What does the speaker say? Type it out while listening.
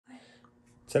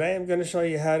Today I'm going to show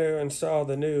you how to install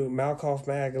the new Malkoff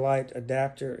Maglite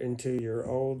adapter into your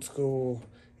old school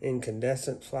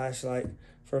incandescent flashlight.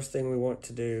 First thing we want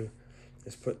to do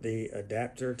is put the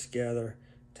adapter together.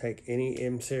 Take any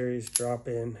M-series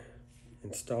drop-in,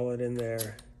 install it in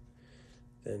there,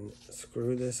 then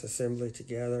screw this assembly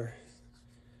together.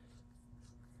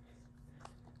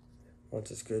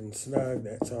 Once it's good and snug,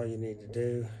 that's all you need to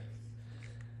do.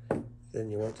 Then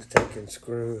you want to take and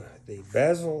screw the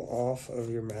bezel off of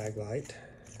your Maglite.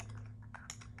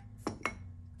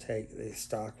 Take the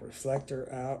stock reflector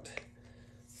out.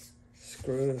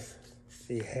 Screw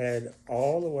the head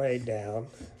all the way down.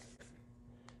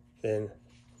 Then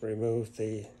remove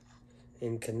the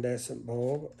incandescent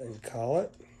bulb and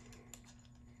collet.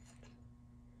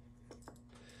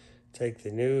 Take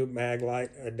the new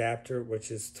Maglite adapter,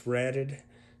 which is threaded,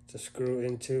 to screw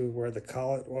into where the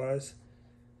collet was.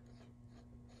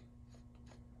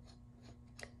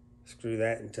 Screw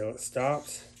that until it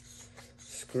stops.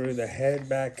 Screw the head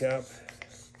back up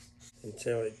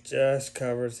until it just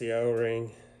covers the O-ring.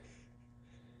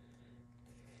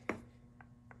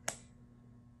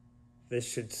 This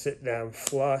should sit down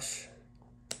flush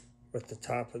with the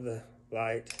top of the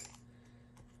light.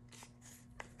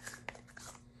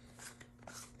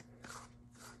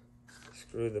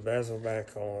 Screw the bezel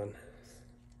back on,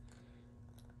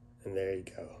 and there you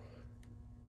go.